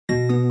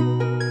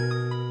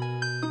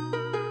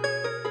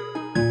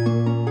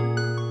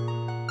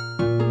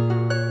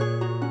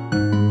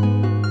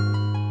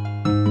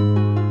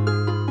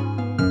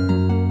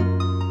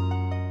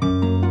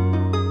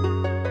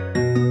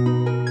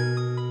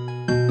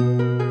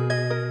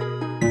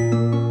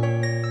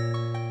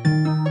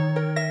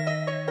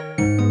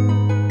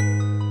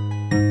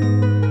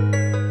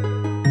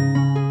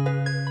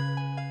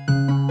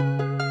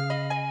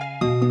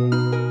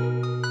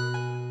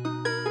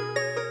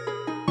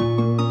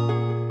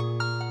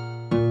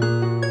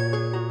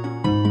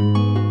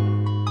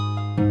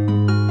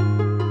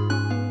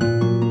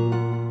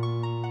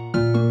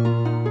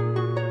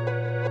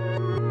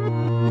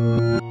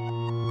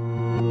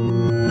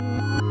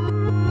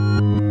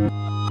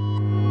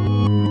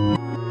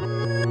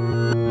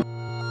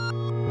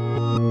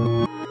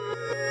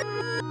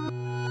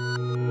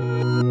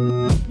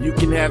You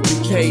can have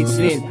me caged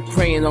in,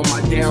 praying on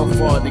my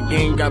downfall. The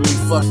game got me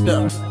fucked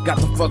up, got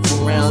the fuck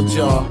around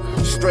y'all.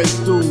 Straight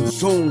through,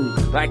 zoom,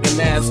 like a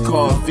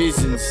NASCAR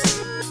visions.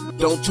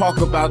 Don't talk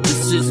about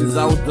decisions,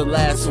 I was the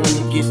last one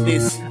to get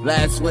this,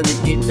 last one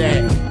to get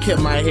that.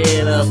 Kept my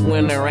head up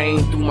when the rain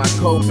threw my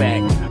coat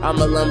back. I'm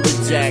a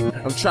lumberjack,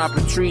 I'm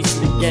chopping trees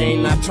in the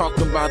game, not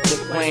talking about the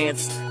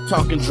plants.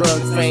 Talking drug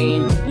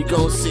fame, you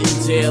gon' sit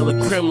in jail,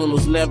 the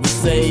criminals never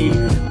saved.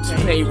 To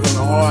pay from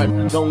the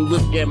heart, don't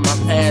look at my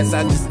past,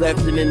 I just left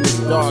it in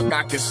the dark,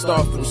 I can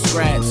start from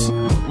scratch.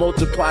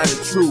 Multiply the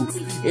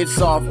truth, it's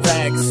all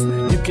facts.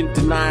 You can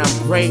deny I'm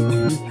great,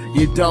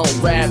 you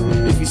don't rap.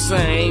 If your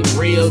son ain't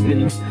real,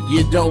 then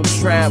you don't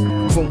trap.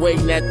 From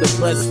waiting at the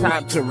bus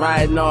stop to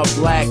riding all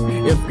black.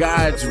 If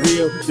God's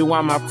real, then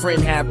why my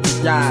friend have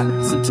to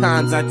die?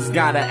 Sometimes I just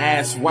gotta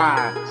ask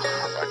why.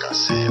 Like I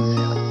said,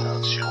 man,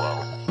 without you,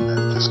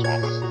 at this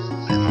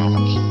moment, man, I'ma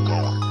keep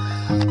going.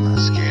 I'm not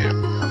scared,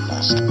 I'm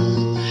not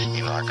stupid.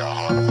 You know, I got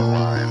heart of a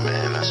lion,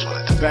 man, that's what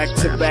it is. Back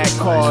to back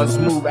cars,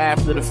 move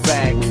after the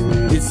fact.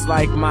 It's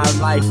like my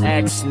life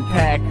action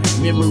packed.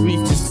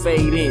 Memories just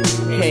fade in,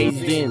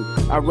 caged in.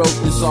 I wrote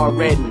this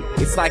already,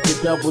 it's like a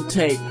double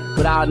take.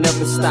 But I'll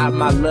never stop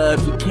my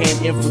love, you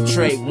can't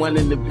infiltrate. 1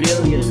 in a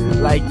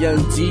billion, like young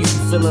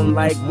Jesus, feeling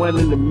like 1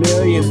 in a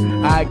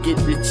million. I get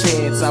the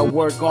chance, I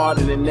work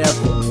harder than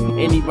ever.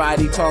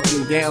 Anybody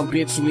talking down,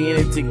 bitch, we in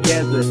it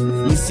together.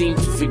 You seem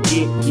to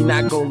forget, you're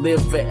not gonna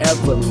live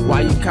forever.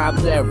 While you cop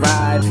that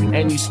ride,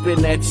 and you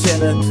spend that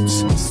cheddar,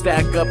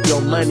 stack up your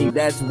money,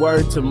 that's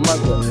word to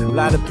mother. A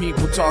lot of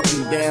people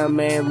talking down,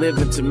 man,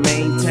 living to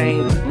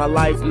maintain. My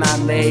life not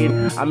made,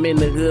 I'm in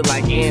the hood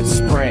like ant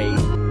spray.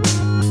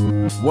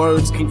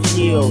 Words can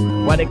kill,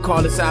 why they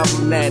call this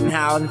album that and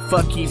how the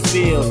fuck he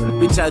feel.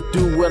 Bitch, I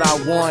do what I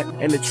want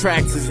and the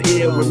tracks is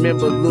ill.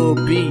 Remember Lil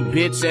B,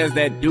 bitch, as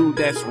that dude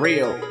that's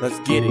real. Let's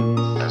get it.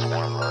 That's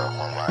one love,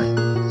 one life.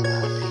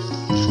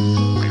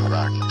 We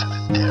rock it to the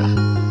death.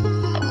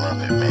 I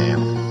love it, man.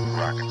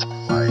 Rock it to the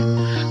life.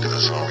 Cause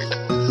it's all we do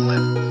is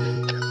live.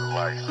 It's the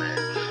life, man.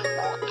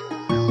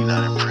 We're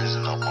not in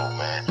prison no more,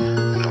 man.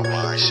 No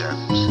mind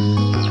shackles.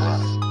 Let's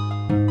run.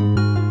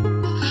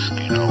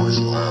 You know it's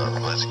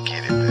love. Let's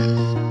get it, man.